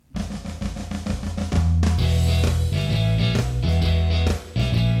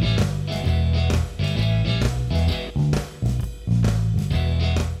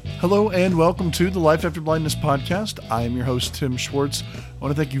Hello and welcome to the Life After Blindness podcast. I am your host, Tim Schwartz. I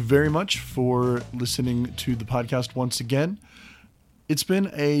want to thank you very much for listening to the podcast once again. It's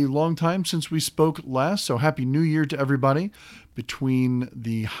been a long time since we spoke last, so Happy New Year to everybody. Between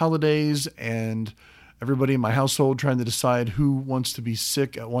the holidays and everybody in my household trying to decide who wants to be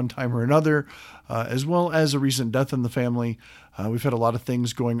sick at one time or another, as well as a recent death in the family. We've had a lot of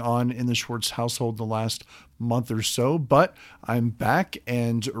things going on in the Schwartz household the last month or so, but I'm back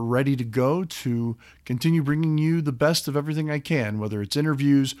and ready to go to continue bringing you the best of everything I can, whether it's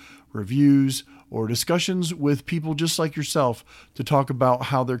interviews, reviews, or discussions with people just like yourself to talk about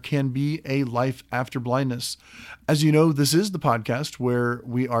how there can be a life after blindness. As you know, this is the podcast where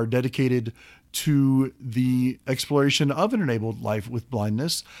we are dedicated to the exploration of an enabled life with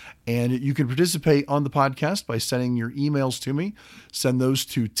blindness. And you can participate on the podcast by sending your emails to me. Send those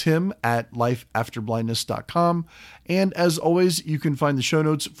to tim@lifeafterblindness.com. And as always, you can find the show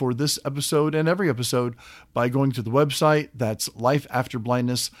notes for this episode and every episode by going to the website. That's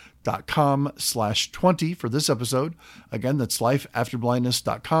lifeafterblindness.com/20 for this episode. Again, that's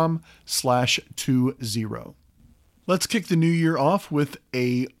lifeafterblindness.com/20. Let's kick the new year off with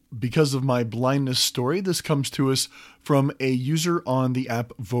a Because of My Blindness story. This comes to us from a user on the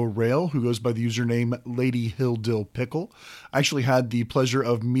app Vorail who goes by the username Lady Hill Dill Pickle. I actually had the pleasure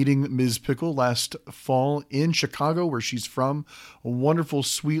of meeting Ms. Pickle last fall in Chicago, where she's from. A wonderful,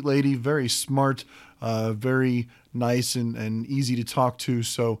 sweet lady, very smart, very nice and easy to talk to.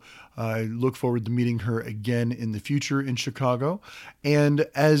 So I look forward to meeting her again in the future in Chicago. And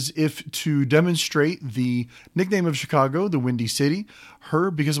as if to demonstrate the nickname of Chicago, the Windy City,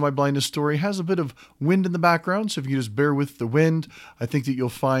 her Because of My Blindness story has a bit of wind in the background. So if you just bear with the wind, I think that you'll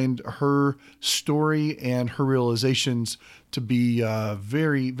find her story and her realizations to be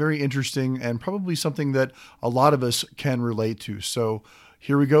very, very interesting and probably something that a lot of us can relate to. So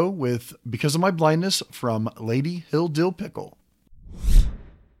here we go with Because of My Blindness from Lady Hill Dill Pickle.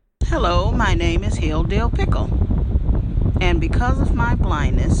 Hello, my name is Hill Dill Pickle, and because of my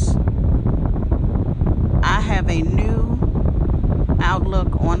blindness, I have a new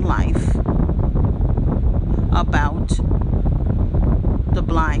outlook on life about the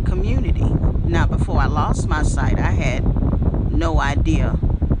blind community. Now, before I lost my sight, I had no idea,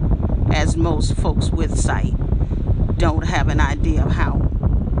 as most folks with sight don't have an idea of how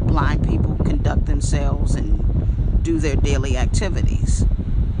blind people conduct themselves and do their daily activities.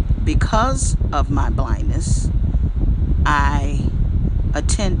 Because of my blindness, I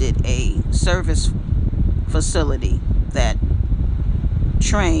attended a service facility that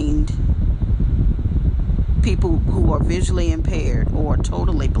trained people who are visually impaired or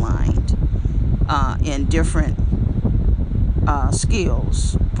totally blind in different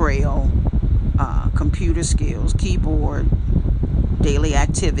skills: braille, computer skills, keyboard, daily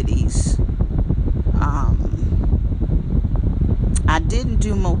activities. I didn't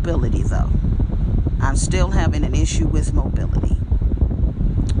do mobility, though. I'm still having an issue with mobility.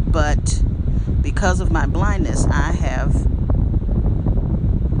 But because of my blindness, I have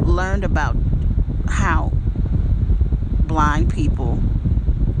learned about how blind people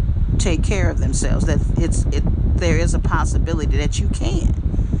take care of themselves. That there is a possibility that you can.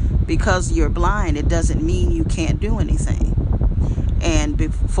 Because you're blind, it doesn't mean you can't do anything. And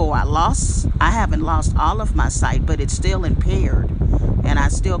before I haven't lost all of my sight, but it's still impaired. And I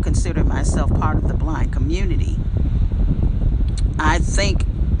still consider myself part of the blind community. I think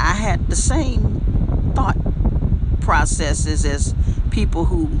I had the same thought processes as people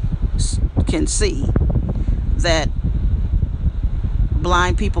who can see, that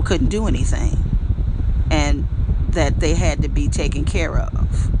blind people couldn't do anything and that they had to be taken care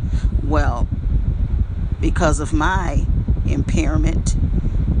of. Well, because of my impairment,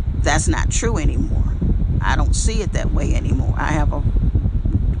 that's not true anymore. I don't see it that way anymore. I have a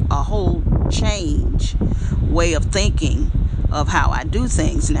whole change way of thinking of how I do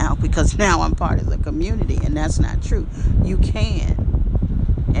things now, because now I'm part of the community, and that's not true. You can,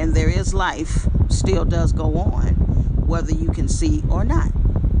 and there is life still does go on, whether you can see or not,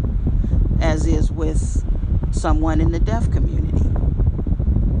 as is with someone in the deaf community,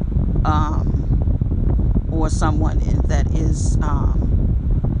 or someone that is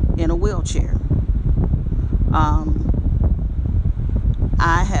in a wheelchair.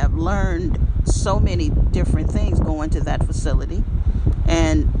 I have learned so many different things going to that facility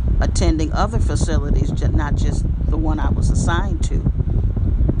and attending other facilities, not just the one I was assigned to,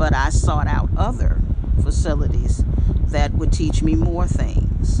 but I sought out other facilities that would teach me more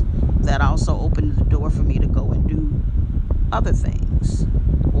things, that also opened the door for me to go and do other things,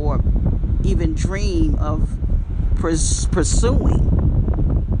 or even dream of pursuing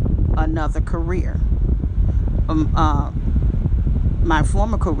another career. My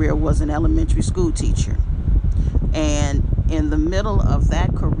former career was an elementary school teacher. And in the middle of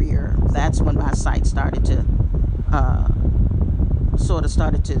that career, that's when my sight started to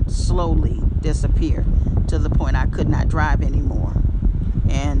started to slowly disappear to the point I could not drive anymore.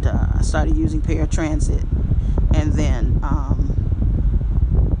 And I started using paratransit. And then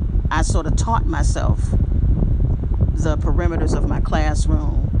I sort of taught myself the perimeters of my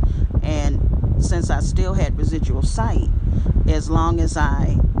classroom. And since I still had residual sight, as long as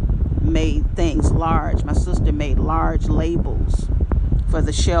I made things large, my sister made large labels for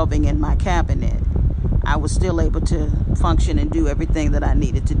the shelving in my cabinet, I was still able to function and do everything that I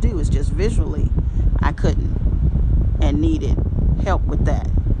needed to do. It's just visually I couldn't and needed help with that.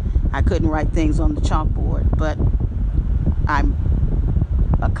 I couldn't write things on the chalkboard, but I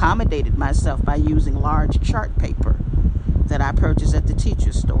accommodated myself by using large chart paper that I purchased at the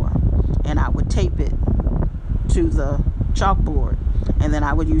teacher's store, and I would tape it to the chalkboard, and then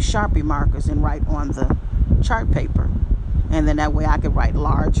I would use Sharpie markers and write on the chart paper, and then that way I could write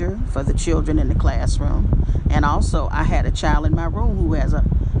larger for the children in the classroom. And also I had a child in my room who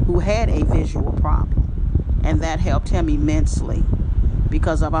had a visual problem, and that helped him immensely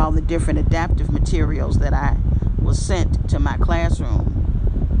because of all the different adaptive materials that I was sent to my classroom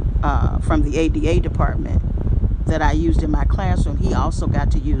from the ADA department that I used in my classroom. He also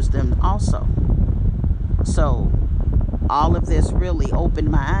got to use them also. So all of this really opened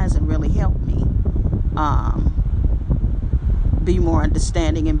my eyes and really helped me be more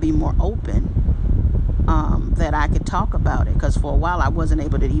understanding and be more open, that I could talk about it, because for a while I wasn't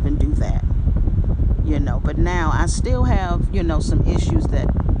able to even do that, but now I still have, some issues that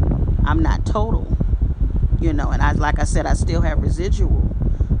I'm not total, and like I said, I still have residual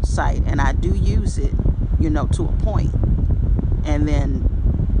sight, and I do use it, to a point. And then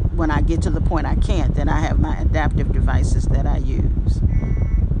when I get to the point I can't, then I have my adaptive devices that I use.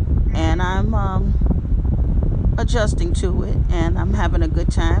 And I'm adjusting to it, and I'm having a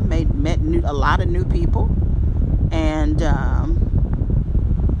good time. Met a lot of new people, and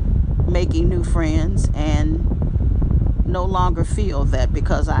making new friends, and no longer feel that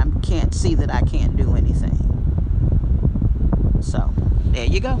because I can't see that I can't do anything. So there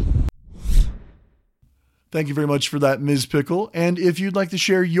you go. Thank you very much for that, Ms. Pickle. And if you'd like to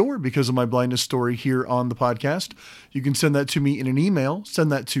share your Because of My Blindness story here on the podcast, you can send that to me in an email.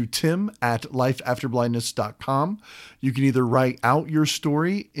 Send that to tim@lifeafterblindness.com. You can either write out your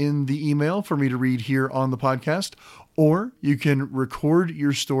story in the email for me to read here on the podcast, or you can record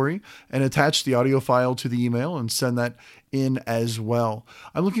your story and attach the audio file to the email and send that in as well.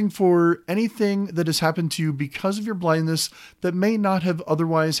 I'm looking for anything that has happened to you because of your blindness that may not have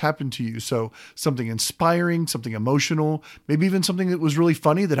otherwise happened to you. So something inspiring, something emotional, maybe even something that was really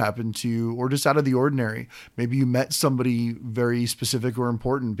funny that happened to you, or just out of the ordinary. Maybe you met somebody very specific or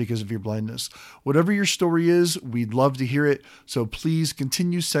important because of your blindness. Whatever your story is, we'd love to hear it. So please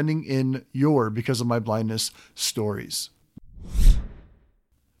continue sending in your Because of My Blindness stories.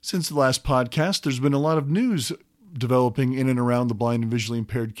 Since the last podcast, there's been a lot of news developing in and around the blind and visually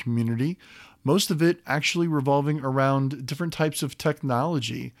impaired community, most of it actually revolving around different types of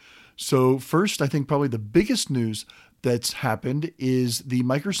technology. So first, I think probably the biggest news that's happened is the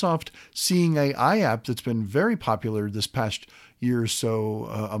Microsoft Seeing AI app that's been very popular this past year or so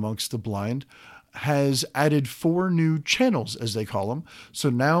amongst the blind, has added 4 new channels, as they call them. So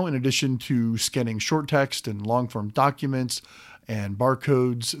now, in addition to scanning short text and long-form documents and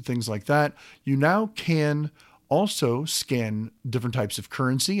barcodes, things like that, you now can also scan different types of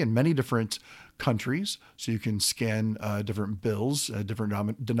currency in many different countries. So you can scan different bills,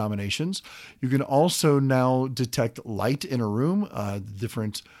 different denominations. You can also now detect light in a room,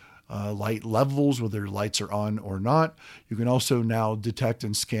 different light levels, whether lights are on or not. You can also now detect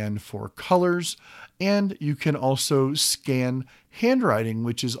and scan for colors. And you can also scan handwriting,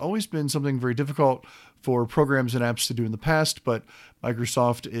 which has always been something very difficult for programs and apps to do in the past, but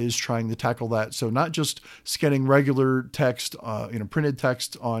Microsoft is trying to tackle that. So not just scanning regular text, printed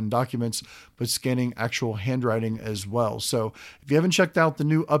text on documents, but scanning actual handwriting as well. So if you haven't checked out the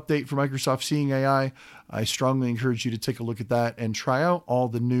new update for Microsoft Seeing AI, I strongly encourage you to take a look at that and try out all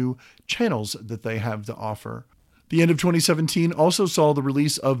the new channels that they have to offer. The end of 2017 also saw the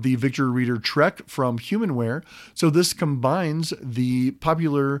release of the Victor Reader Trek from Humanware. So this combines the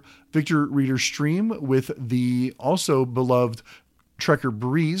popular Victor Reader Stream with the also beloved Trekker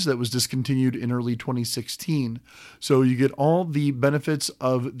Breeze that was discontinued in early 2016. So you get all the benefits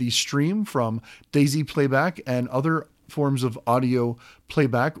of the stream from Daisy playback and other forms of audio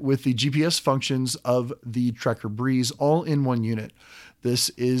playback with the GPS functions of the Trekker Breeze all in one unit. this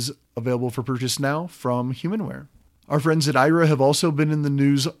is available for purchase now from Humanware. Our friends at Aira have also been in the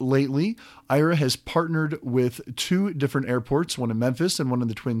news lately. Aira has partnered with 2 different airports, one in Memphis and one in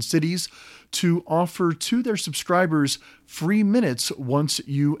the Twin Cities, to offer to their subscribers free minutes once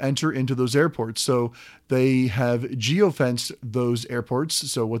you enter into those airports. So they have geofenced those airports.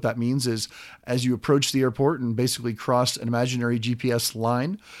 So what that means is as you approach the airport and basically cross an imaginary GPS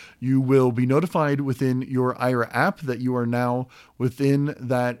line, you will be notified within your Aira app that you are now within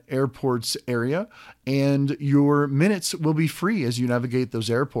that airport's area, and your minutes will be free as you navigate those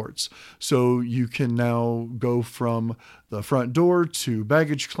airports. So you can now go from the front door to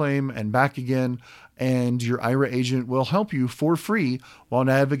baggage claim and back again, and your Aira agent will help you for free while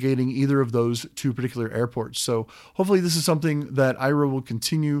navigating either of those 2 particular airports. So hopefully this is something that Aira will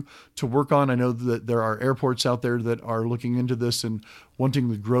continue to work on. I know that there are airports out there that are looking into this and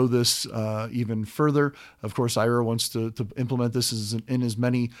wanting to grow this even further. Of course, Aira wants to implement this in as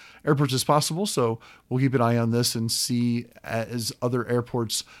many airports as possible. So we'll keep an eye on this and see as other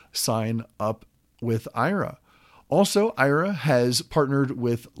airports sign up with Aira. Also, Aira has partnered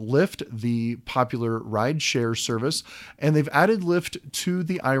with Lyft, the popular rideshare service, and they've added Lyft to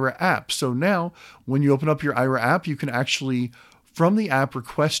the Aira app. So now when you open up your Aira app, you can actually, from the app,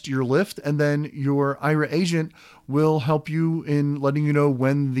 request your Lyft, and then your Aira agent will help you in letting you know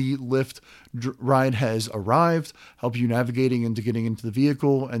when the Lyft ride has arrived, help you navigating into getting into the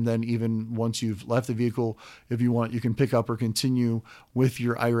vehicle, and then even once you've left the vehicle, if you want, you can pick up or continue with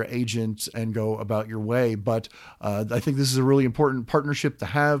your Aira agent and go about your way. But I think this is a really important partnership to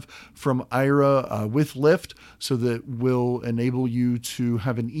have from Aira with Lyft, so that will enable you to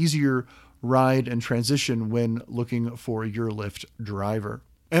have an easier ride and transition when looking for your Lyft driver.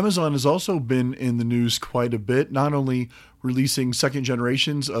 Amazon has also been in the news quite a bit, not only releasing second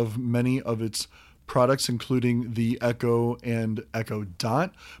generations of many of its products, including the Echo and Echo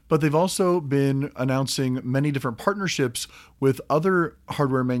Dot, but they've also been announcing many different partnerships with other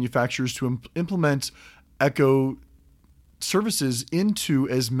hardware manufacturers to implement Echo services into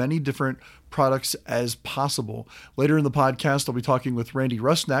as many different products as possible. Later in the podcast, I'll be talking with Randy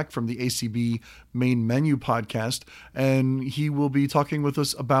Rusnakk from the ACB Main Menu podcast, and he will be talking with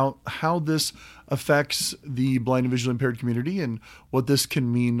us about how this affects the blind and visually impaired community and what this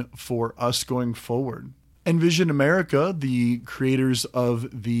can mean for us going forward. Envision America, the creators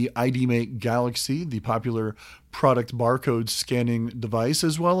of the IDMate Galaxy, the popular product barcode scanning device,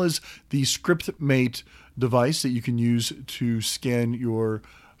 as well as the ScriptMate device that you can use to scan your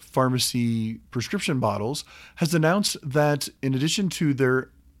pharmacy prescription bottles, has announced that in addition to their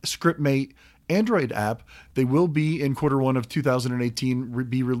ScriptMate Android app, they will be in Q1 of 2018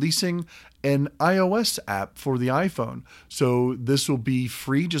 be releasing an iOS app for the iPhone. So this will be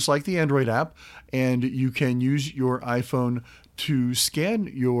free, just like the Android app, and you can use your iPhone to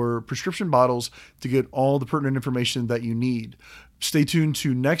scan your prescription bottles to get all the pertinent information that you need. Stay tuned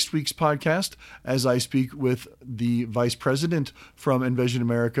to next week's podcast as I speak with the vice president from Envision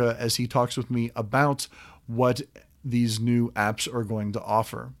America as he talks with me about what these new apps are going to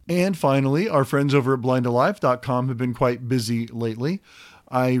offer. And finally, our friends over at blindalive.com have been quite busy lately.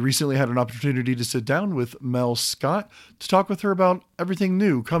 I recently had an opportunity to sit down with Mel Scott to talk with her about everything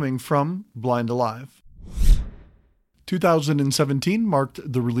new coming from Blind Alive. 2017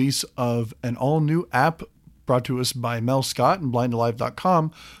 marked the release of an all-new app brought to us by Mel Scott and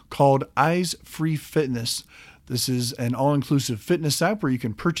blindalive.com called Eyes Free Fitness. This is an all-inclusive fitness app where you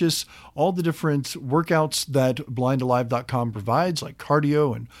can purchase all the different workouts that blindalive.com provides, like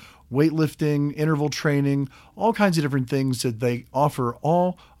cardio and weightlifting, interval training, all kinds of different things that they offer,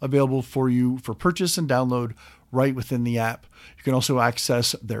 all available for you for purchase and download right within the app. You can also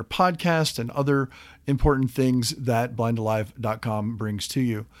access their podcast and other important things that blindalive.com brings to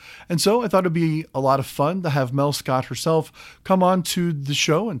you. And so I thought it'd be a lot of fun to have Mel Scott herself come on to the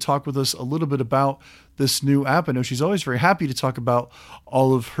show and talk with us a little bit about this new app. I know she's always very happy to talk about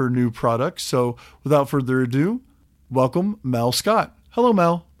all of her new products. So without further ado, welcome Mel Scott. Hello,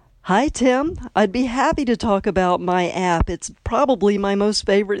 Mel. Hi, Tim. I'd be happy to talk about my app. It's probably my most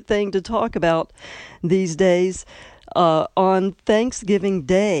favorite thing to talk about these days. On Thanksgiving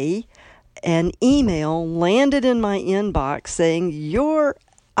Day, an email landed in my inbox saying, your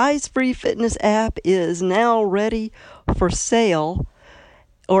Eyes Free Fitness app is now ready for sale,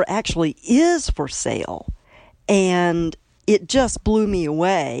 or actually is for sale. And it just blew me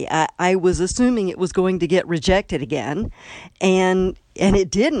away. I was assuming it was going to get rejected again, and it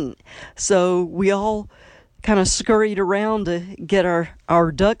didn't. So we all kind of scurried around to get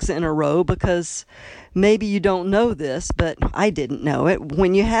our ducks in a row, because maybe you don't know this, but I didn't know it.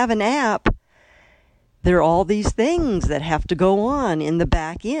 When you have an app, there are all these things that have to go on in the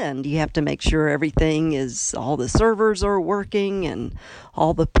back end. You have to make sure all the servers are working and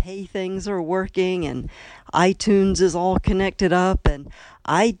all the pay things are working and iTunes is all connected up. And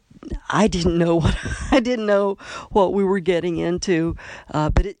I didn't know what we were getting into,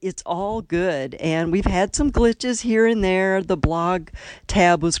 but it's all good. And we've had some glitches here and there. The blog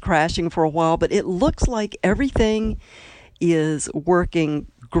tab was crashing for a while, but it looks like everything is working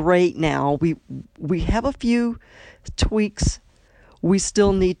great now. We have a few tweaks we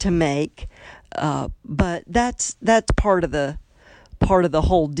still need to make, but that's part of the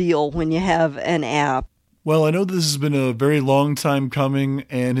whole deal when you have an app. Well, I know this has been a very long time coming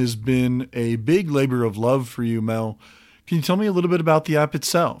and has been a big labor of love for you, Mel. Can you tell me a little bit about the app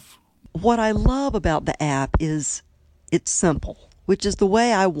itself? What I love about the app is it's simple, which is the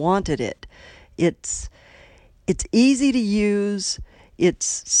way I wanted it. It's easy to use.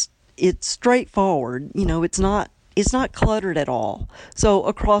 It's straightforward. It's not cluttered at all. So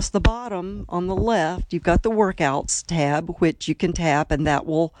across the bottom on the left, you've got the workouts tab, which you can tap, and that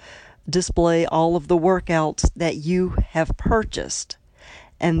will display all of the workouts that you have purchased.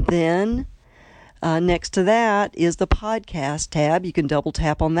 And then next to that is the podcast tab. You can double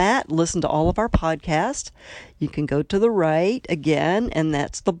tap on that, listen to all of our podcasts. You can go to the right again, and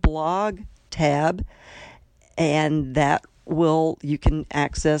that's the blog tab, and you can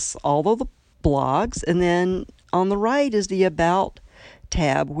access all of the blogs. And then on the right is the About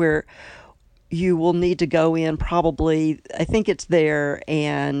tab, where you will need to go in probably, I think it's there,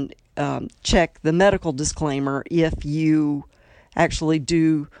 and check the medical disclaimer if you actually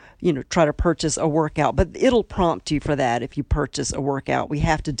do, try to purchase a workout. But it'll prompt you for that if you purchase a workout. We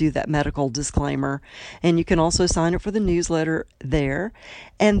have to do that medical disclaimer. And you can also sign up for the newsletter there.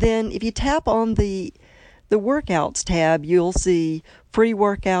 And then if you tap on the workouts tab, you'll see free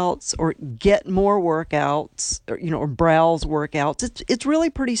workouts or get more workouts, or browse workouts. It's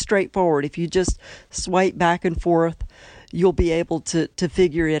really pretty straightforward. If you just swipe back and forth, you'll be able to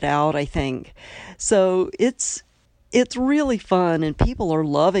figure it out, I think. So it's really fun and people are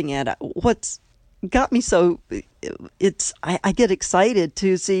loving it. What's got me I get excited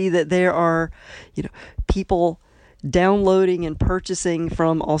to see that there are, people downloading and purchasing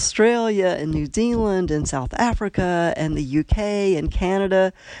from Australia and New Zealand and South Africa and the UK and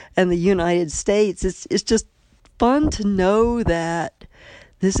Canada and the United States. It's just fun to know that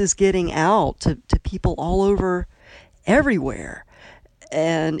this is getting out to people all over everywhere.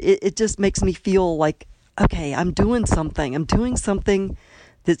 And it just makes me feel like, okay, I'm doing something. I'm doing something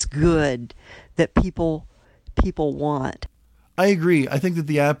that's good, that people want. I agree. I think that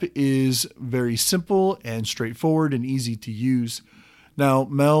the app is very simple and straightforward and easy to use. Now,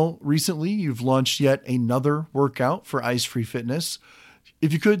 Mel, recently you've launched yet another workout for Ice Free Fitness.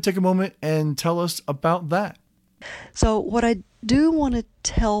 If you could take a moment and tell us about that. So what I do want to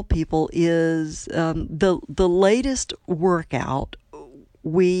tell people is the latest workout,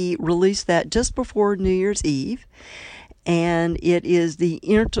 we released that just before New Year's Eve, and it is the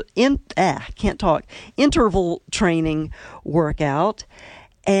interval training workout,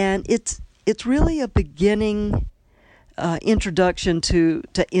 and it's really a beginning introduction to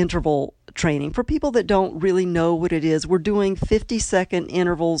interval training. For people that don't really know what it is, we're doing 50-second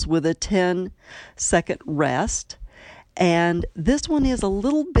intervals with a 10-second rest. And this one is a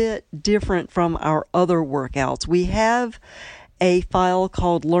little bit different from our other workouts. We have a file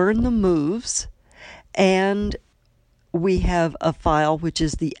called Learn the Moves, and we have a file which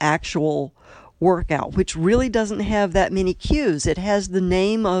is the actual workout, which really doesn't have that many cues. It has the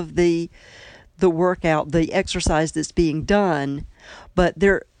name of the workout, the exercise that's being done, but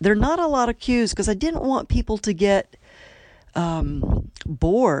there are not a lot of cues because I didn't want people to get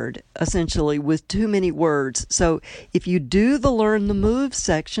bored essentially with too many words. So if you do the Learn the Moves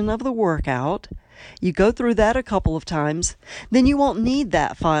section of the workout, you go through that a couple of times, then you won't need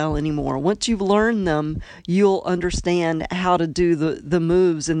that file anymore. Once you've learned them, you'll understand how to do the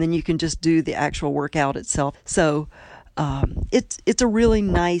moves, and then you can just do the actual workout itself. So it's a really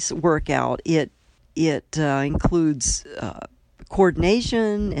nice workout. It includes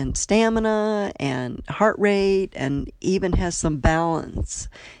coordination and stamina and heart rate, and even has some balance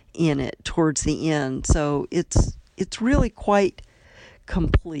in it towards the end. So it's really quite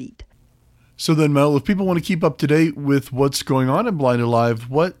complete. So then, Mel, if people want to keep up to date with what's going on in Blind Alive,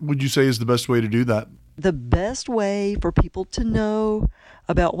 what would you say is the best way to do that? The best way for people to know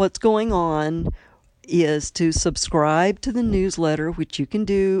about what's going on is to subscribe to the newsletter, which you can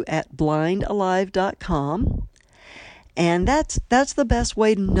do at blindalive.com. And that's the best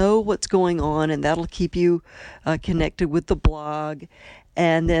way to know what's going on, and that'll keep you connected with the blog.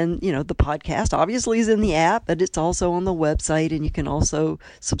 And then, the podcast obviously is in the app, but it's also on the website, and you can also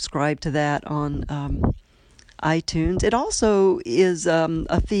subscribe to that on iTunes. It also is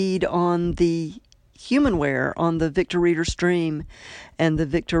a feed on the Humanware, on the Victor Reader Stream and the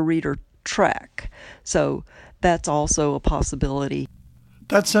Victor Reader Track. So that's also a possibility.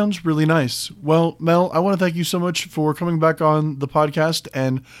 That sounds really nice. Well, Mel, I want to thank you so much for coming back on the podcast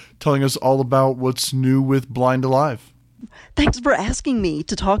and telling us all about what's new with Blind Alive. Thanks for asking me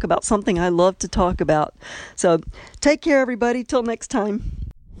to talk about something I love to talk about. So take care, everybody. Till next time.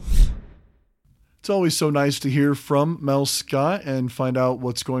 It's always so nice to hear from Mel Scott and find out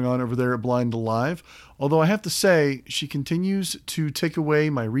what's going on over there at Blind Alive. Although I have to say, she continues to take away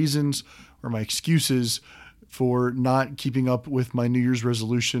my reasons or my excuses for not keeping up with my New Year's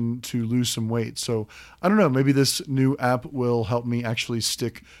resolution to lose some weight. So I don't know, maybe this new app will help me actually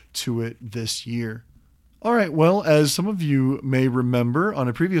stick to it this year. All right, well, as some of you may remember on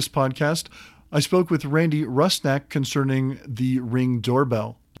a previous podcast, I spoke with Randy Rusnakk concerning the Ring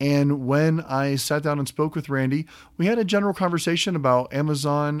doorbell. And when I sat down and spoke with Randy, we had a general conversation about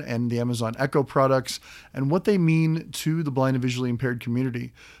Amazon and the Amazon Echo products and what they mean to the blind and visually impaired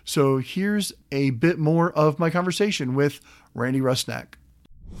community. So here's a bit more of my conversation with Randy Rusnakk.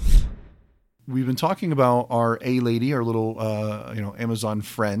 We've been talking about our A-Lady, our little Amazon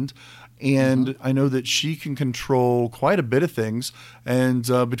friend. And I know that she can control quite a bit of things. And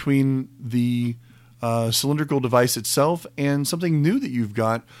between the cylindrical device itself and something new that you've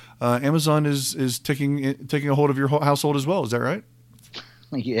got, Amazon is taking a hold of your household as well. Is that right?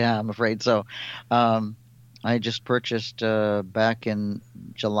 Yeah, I'm afraid so. I just purchased back in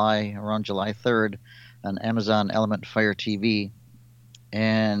July, around July 3rd, an Amazon Element Fire TV,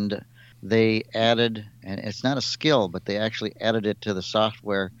 and they added, and it's not a skill, but they actually added it to the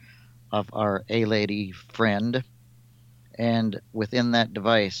software of our A-Lady friend, and within that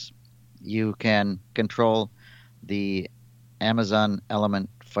device you can control the Amazon Element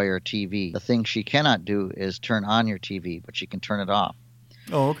Fire TV. The thing she cannot do is turn on your TV, but she can turn it off.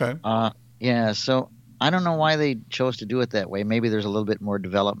 Oh, okay. Yeah, so I don't know why they chose to do it that way. Maybe there's a little bit more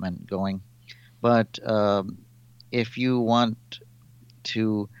development going. But if you want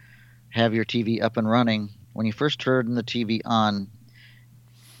to have your TV up and running, when you first turn the TV on,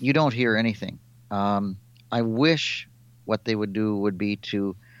 you don't hear anything. I wish what they would do would be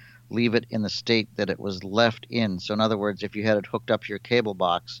to leave it in the state that it was left in. So in other words, if you had it hooked up to your cable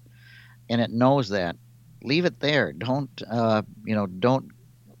box and it knows that, leave it there. Don't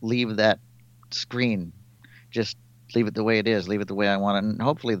leave that screen. Just leave it the way it is. Leave it the way I want it. And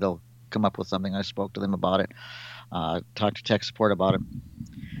hopefully they'll come up with something. I spoke to them about it, talked to tech support about it.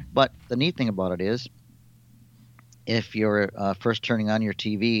 But the neat thing about it is, if you're first turning on your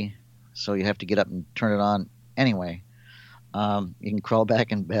TV, so you have to get up and turn it on anyway, you can crawl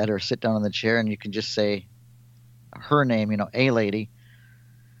back in bed or sit down in the chair and you can just say her name, A-Lady,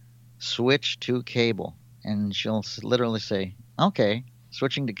 switch to cable. And she'll literally say, okay,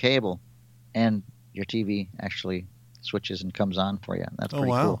 switching to cable. And your TV actually switches and comes on for you. That's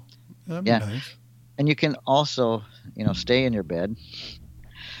pretty cool. That'd be nice. And you can also, stay in your bed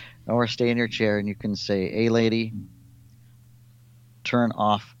or stay in your chair and you can say, A-Lady, turn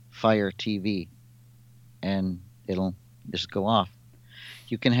off Fire TV. And it'll just go off.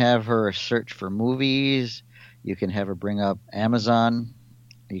 You can have her search for movies. You can have her bring up Amazon.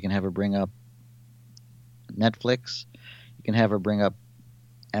 You can have her bring up Netflix. You can have her bring up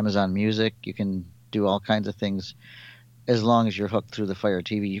Amazon Music. You can do all kinds of things as long as you're hooked through the Fire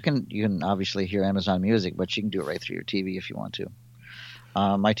TV. You can obviously hear Amazon Music, but you can do it right through your TV if you want to.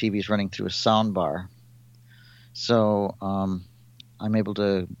 My TV is running through a sound bar, so I'm able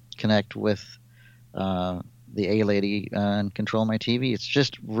to connect with the A-Lady and control my TV. It's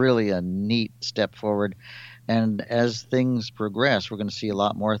just really a neat step forward. And as things progress, we're going to see a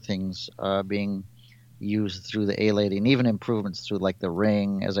lot more things being used through the A-Lady, and even improvements through like the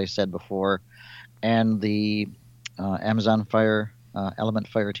Ring, as I said before, and the Amazon Element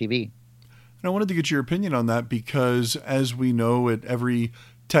Fire TV. And I wanted to get your opinion on that because, as we know, at every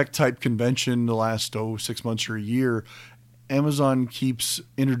tech-type convention the last 6 months or a year, Amazon keeps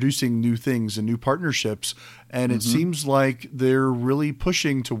introducing new things and new partnerships, and it seems like they're really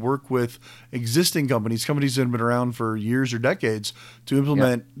pushing to work with existing companies that have been around for years or decades to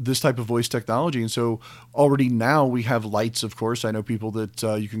implement this type of voice technology. And so already now we have lights, of course. I know people that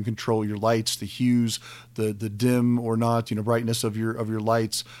you can control your lights, the hues, the dim or not, brightness of your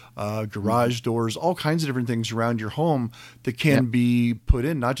lights, garage doors, all kinds of different things around your home that can be put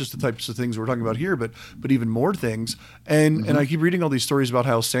in, not just the types of things we're talking about here, but even more things. And I keep reading all these stories about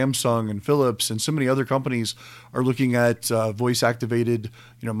how Samsung and Philips and so many other companies are looking at voice activated,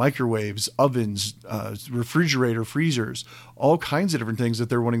 microwaves, ovens, refrigerator, freezers, all kinds of different things that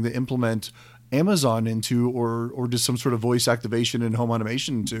they're wanting to implement Amazon into, or just some sort of voice activation and home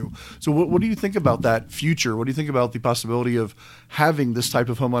automation into. So what do you think about that future? What do you think about the possibility of having this type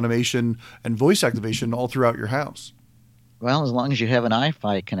of home automation and voice activation all throughout your house? Well, as long as you have an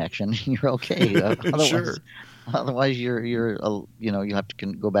Wi-Fi connection, you're okay. Sure. Otherwise, you're you have to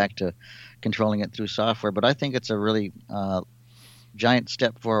go back to controlling it through software. But I think it's a really giant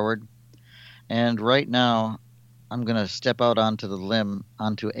step forward. And right now, I'm going to step out onto a limb,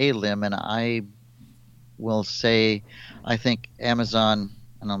 and I will say I think Amazon,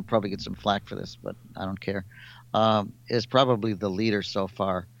 and I'll probably get some flack for this, but I don't care, is probably the leader so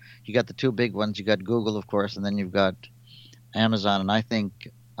far. You got the two big ones. You got Google, of course, and then you've got Amazon, and I think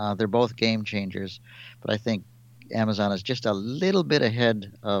they're both game changers. But I think Amazon is just a little bit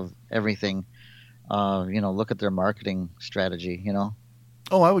ahead of everything. Look at their marketing strategy,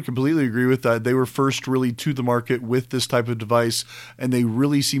 Oh, I would completely agree with that. They were first really to the market with this type of device, and they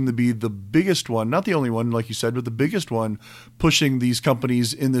really seem to be the biggest one, not the only one, like you said, but the biggest one pushing these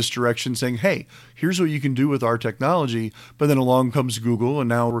companies in this direction, saying, hey, here's what you can do with our technology. But then along comes Google, and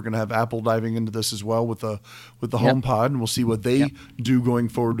now we're going to have Apple diving into this as well with the HomePod, and we'll see what they do going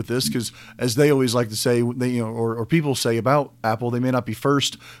forward with this, because as they always like to say, or people say about Apple, they may not be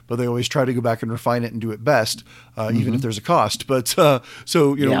first, but they always try to go back and refine it and do it best, even if there's a cost. But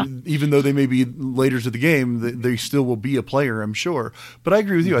even though they may be later to the game, they still will be a player, I'm sure. But I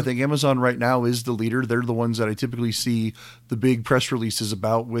agree with you. I think Amazon right now is the leader. They're the ones that I typically see the big press releases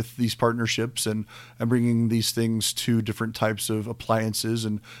about with these partnerships and bringing these things to different types of appliances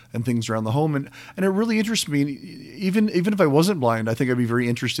and things around the home. And it really interests me. Even if I wasn't blind, I think I'd be very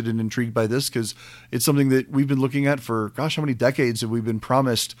interested and intrigued by this, because it's something that we've been looking at for, gosh, how many decades have we been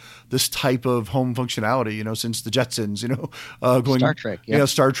promised this type of home functionality, since the Jetsons, going Star Trek.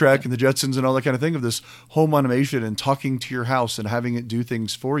 Star Trek and the Jetsons and all that kind of thing, of this home automation and talking to your house and having it do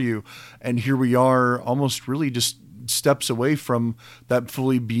things for you. And here we are, almost really just steps away from that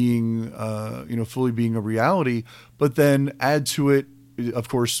fully being a reality. But then add to it, of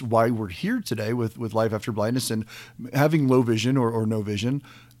course, why we're here today with Life After Blindness and having low vision or no vision.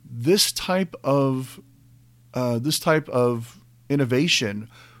 This type of innovation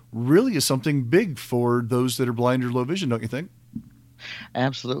really is something big for those that are blind or low vision, don't you think?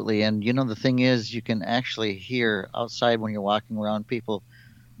 Absolutely. And the thing is, you can actually hear outside when you're walking around people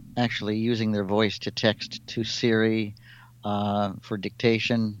actually using their voice to text to Siri for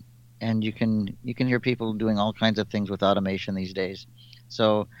dictation, and you can hear people doing all kinds of things with automation these days.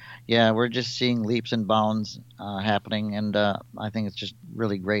 So yeah, we're just seeing leaps and bounds happening, and I think it's just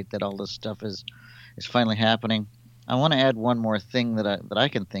really great that all this stuff is finally happening. I want to add one more thing that I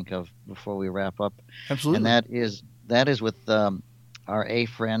can think of before we wrap up. Absolutely. And that is with our A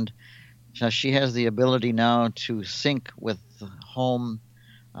friend. So she has the ability now to sync with home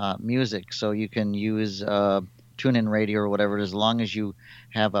music, so you can use TuneIn Radio or whatever it is, as long as you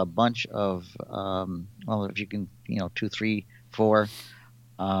have a bunch of if you can 2, 3, 4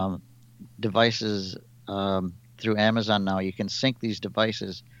 devices through Amazon. Now you can sync these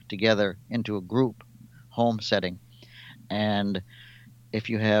devices together into a group home setting, and if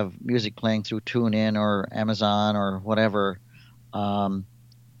you have music playing through TuneIn or Amazon or whatever,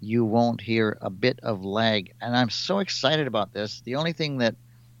 you won't hear a bit of lag. And I'm so excited about this. The only thing that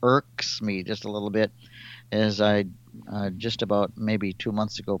irks me just a little bit is I just about maybe 2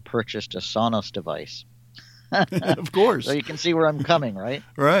 months ago purchased a Sonos device. Of course. So you can see where I'm coming, right?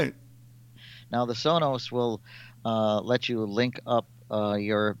 Right. Now the Sonos will let you link up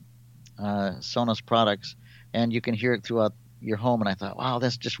your Sonos products, and you can hear it throughout your home. And I thought, wow,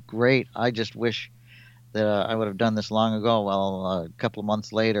 that's just great. I just wish that I would have done this long ago. Well, a couple of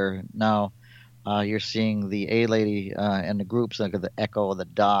months later, now you're seeing the A lady and the groups like the Echo, the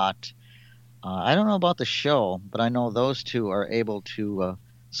Dot. I don't know about the Show, but I know those two are able to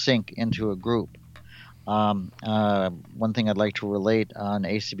sync into a group. One thing I'd like to relate on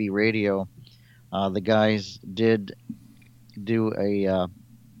ACB Radio, the guys did do a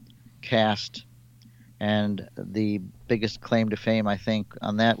cast, and the biggest claim to fame, I think,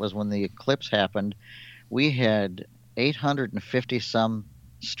 on that was when the eclipse happened. We had 850 some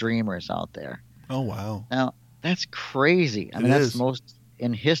streamers out there. Oh, wow. Now, that's crazy. I mean, that's the most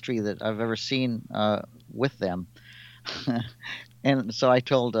in history that I've ever seen with them. And so I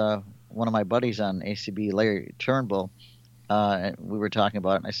told one of my buddies on ACB, Larry Turnbull, we were talking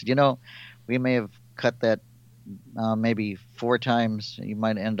about it, and I said, we may have cut that maybe 4 times. You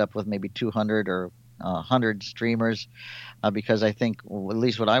might end up with maybe 200 or 100 streamers, because I think, at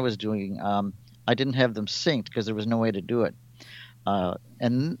least what I was doing, I didn't have them synced because there was no way to do it.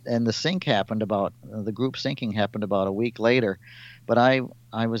 And the sync happened about the group syncing happened about a week later, but I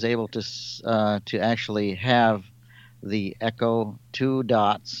was able to actually have the Echo 2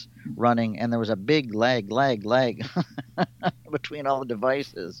 dots running, and there was a big lag between all the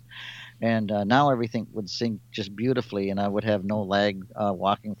devices, and now everything would sync just beautifully, and I would have no lag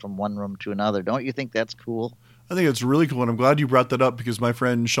walking from one room to another. Don't you think that's cool? I think it's really cool, and I'm glad you brought that up because my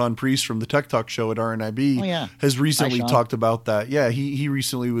friend Sean Priest from the Tech Talk show at RNIB Oh yeah, has recently Sean. talked about that. Yeah, he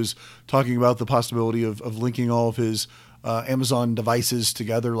recently was talking about the possibility of linking all of his Amazon devices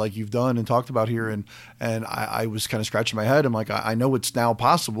together like you've done and talked about here. And I was kind of scratching my head. I'm like, I know it's now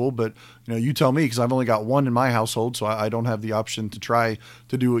possible, but you tell me, because I've only got one in my household, so I don't have the option to try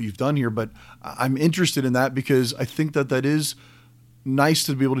to do what you've done here. But I'm interested in that because I think that is nice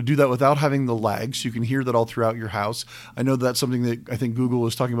to be able to do that without having the lag, so you can hear that all throughout your house. I know that's something that I think Google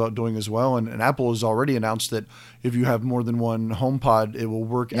is talking about doing as well, and Apple has already announced that if you have more than one HomePod, it will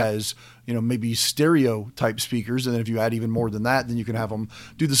work as maybe stereo type speakers, and then if you add even more than that, then you can have them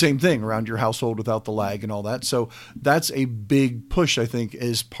do the same thing around your household without the lag and all that. So that's a big push, I think,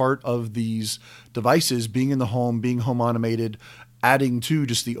 as part of these devices being in the home, being home automated, adding to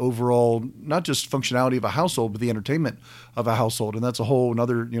just the overall, not just functionality of a household, but the entertainment of a household. And that's a whole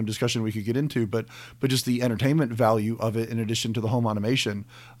another discussion we could get into, but just the entertainment value of it in addition to the home automation.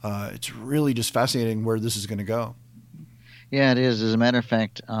 It's really just fascinating where this is going to go. Yeah, it is. As a matter of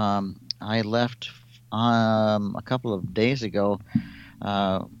fact, I left a couple of days ago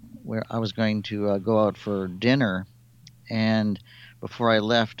where I was going to go out for dinner. And before I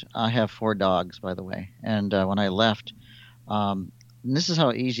left, I have 4 dogs, by the way. And when I left, and this is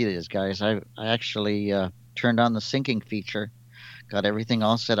how easy it is, guys. I actually turned on the syncing feature, got everything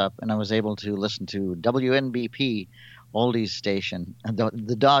all set up, and I was able to listen to WNBP oldies station. And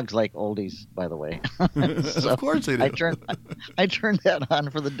the dogs like oldies, by the way. So of course they do. I turned that on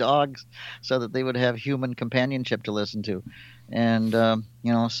for the dogs so that they would have human companionship to listen to. And,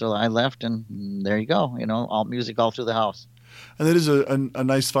 so I left, and there you go, all music all through the house. And that is a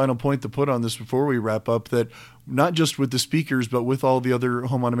nice final point to put on this before we wrap up, that not just with the speakers, but with all the other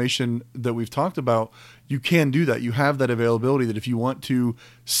home automation that we've talked about, you can do that. You have that availability that if you want to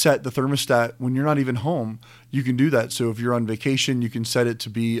set the thermostat when you're not even home, you can do that. So if you're on vacation, you can set it to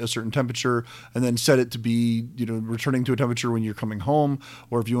be a certain temperature and then set it to be, returning to a temperature when you're coming home.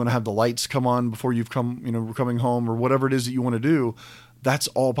 Or if you want to have the lights come on before you've coming home, or whatever it is that you want to do. That's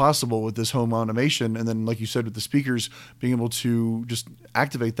all possible with this home automation. And then, like you said, with the speakers, being able to just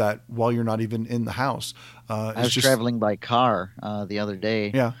activate that while you're not even in the house. I was traveling by car the other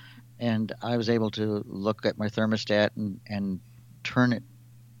day. Yeah. And I was able to look at my thermostat and turn it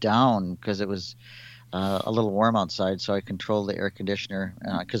down because it was a little warm outside. So I controlled the air conditioner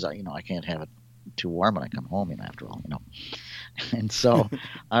because, I can't have it too warm when I come home, after all, And so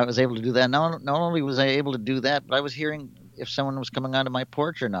I was able to do that. Not only was I able to do that, but I was hearing if someone was coming onto my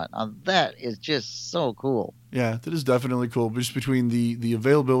porch or not. That is just so cool. Yeah, that is definitely cool. Just between the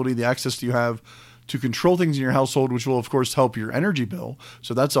availability, the access you have to control things in your household, which will, of course, help your energy bill.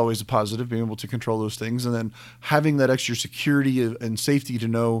 So that's always a positive, being able to control those things. And then having that extra security and safety to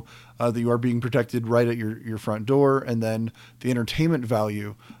know that you are being protected right at your front door. And then the entertainment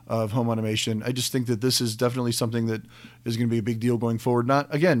value of home automation. I just think that this is definitely something that is going to be a big deal going forward.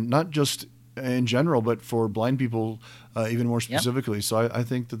 Not just in general, but for blind people even more specifically. Yep. So I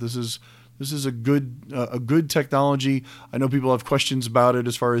think that this is a good technology. I know people have questions about it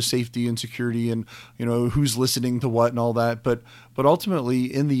as far as safety and security and who's listening to what and all that, but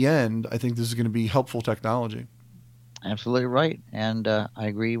ultimately in the end, I think this is going to be helpful technology. Absolutely right, and I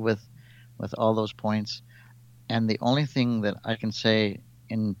agree with all those points. And the only thing that I can say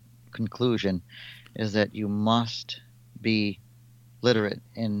in conclusion is that you must be literate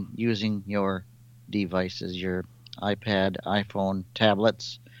in using your devices, your iPad, iPhone,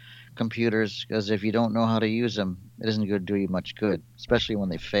 tablets, computers, because if you don't know how to use them, it isn't going to do you much good, especially when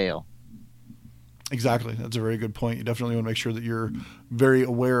they fail. Exactly. That's a very good point. You definitely want to make sure that you're very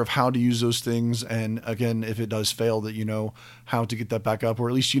aware of how to use those things. And again, if it does fail, that you know how to get that back up, or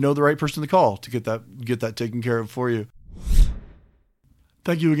at least you know the right person to call to get that taken care of for you.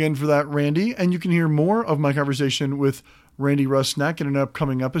 Thank you again for that, Randy. And you can hear more of my conversation with Randy Rusnakk in an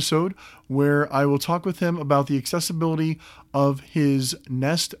upcoming episode where I will talk with him about the accessibility of his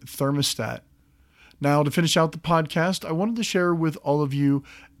Nest thermostat. Now, to finish out the podcast, I wanted to share with all of you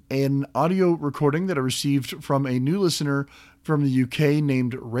an audio recording that I received from a new listener from the UK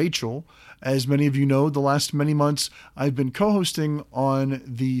named Rachel. As many of you know, the last many months I've been co-hosting on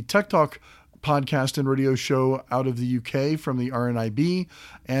the Tech Talk podcast and radio show out of the UK from the RNIB.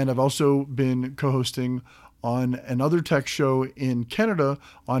 And I've also been co-hosting on another tech show in Canada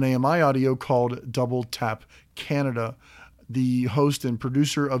on AMI Audio called Double Tap Canada. The host and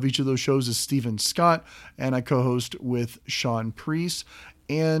producer of each of those shows is Stephen Scott, and I co-host with Sean Priest.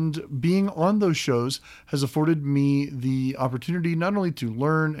 And being on those shows has afforded me the opportunity not only to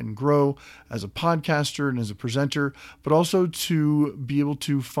learn and grow as a podcaster and as a presenter, but also to be able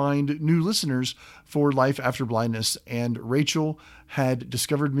to find new listeners for Life After Blindness. And Rachel had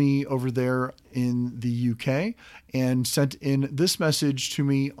discovered me over there in the UK and sent in this message to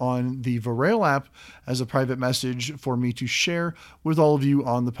me on the Vorail app as a private message for me to share with all of you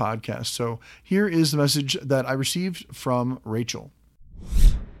on the podcast. So here is the message that I received from Rachel.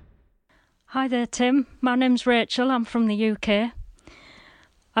 Hi there, Tim. My name's Rachel. I'm from the UK.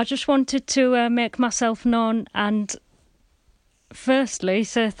 I just wanted to make myself known and firstly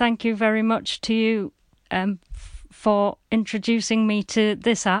say thank you very much to you for introducing me to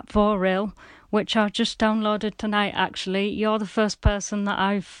this app, Vorail, which I just downloaded tonight, actually. You're the first person that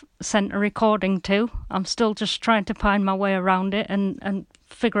I've sent a recording to. I'm still just trying to find my way around it and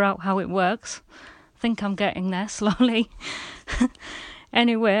figure out how it works. I think I'm getting there slowly.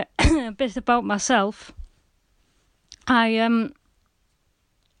 Anyway, a bit about myself. I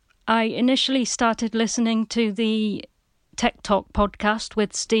initially started listening to the Tech Talk podcast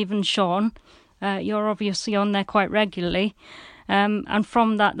with Steve and Sean. You're obviously on there quite regularly. And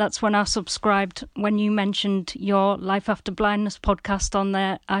from that's when I subscribed. When you mentioned your Life After Blindness podcast on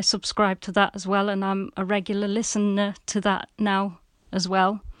there, I subscribed to that as well, and I'm a regular listener to that now as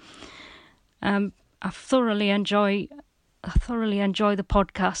well. I thoroughly enjoy the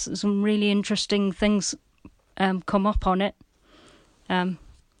podcast. There's some really interesting things come up on it.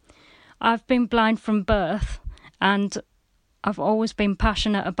 I've been blind from birth, and I've always been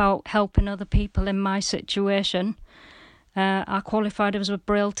passionate about helping other people in my situation. I qualified as a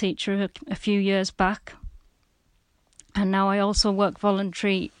Braille teacher a few years back, and now I also work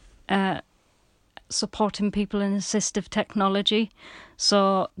voluntary supporting people in assistive technology.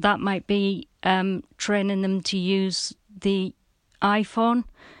 So that might be training them to use the iPhone,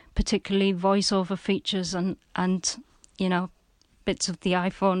 particularly voiceover features and you know, bits of the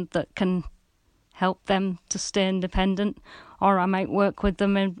iPhone that can help them to stay independent. Or I might work with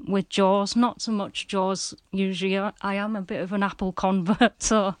them with JAWS, not so much JAWS usually. I am a bit of an Apple convert,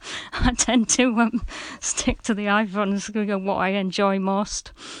 so I tend to stick to the iPhone as what I enjoy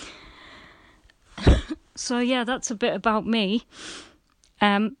most. So yeah, that's a bit about me.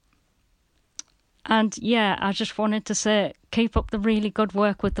 And yeah, I just wanted to say, keep up the really good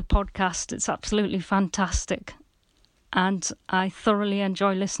work with the podcast. It's absolutely fantastic. And I thoroughly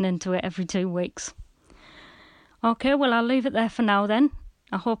enjoy listening to it every 2 weeks. Okay, well, I'll leave it there for now then.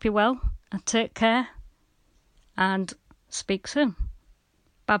 I hope you're well, and take care, and speak soon.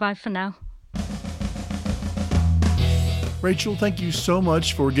 Bye-bye for now. Rachel, thank you so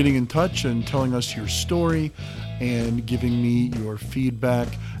much for getting in touch and telling us your story and giving me your feedback.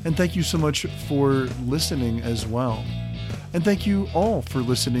 And thank you so much for listening as well. And thank you all for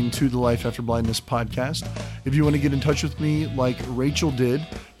listening to the Life After Blindness podcast. If you want to get in touch with me like Rachel did,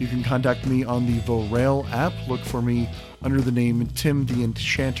 you can contact me on the Vorail app. Look for me under the name Tim the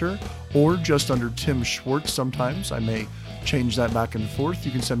Enchanter, or just under Tim Schwartz sometimes. I may change that back and forth.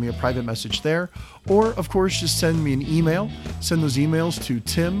 You can send me a private message there, or of course just send me an email. Send those emails to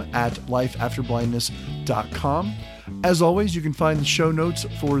tim@lifeafterblindness.com. As always, you can find the show notes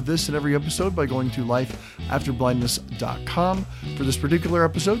for this and every episode by going to lifeafterblindness.com. For this particular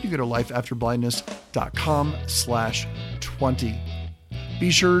episode, you go to lifeafterblindness.com/20.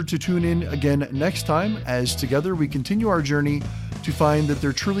 Be sure to tune in again next time as together we continue our journey to find that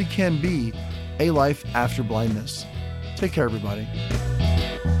there truly can be a life after blindness. Take care, everybody.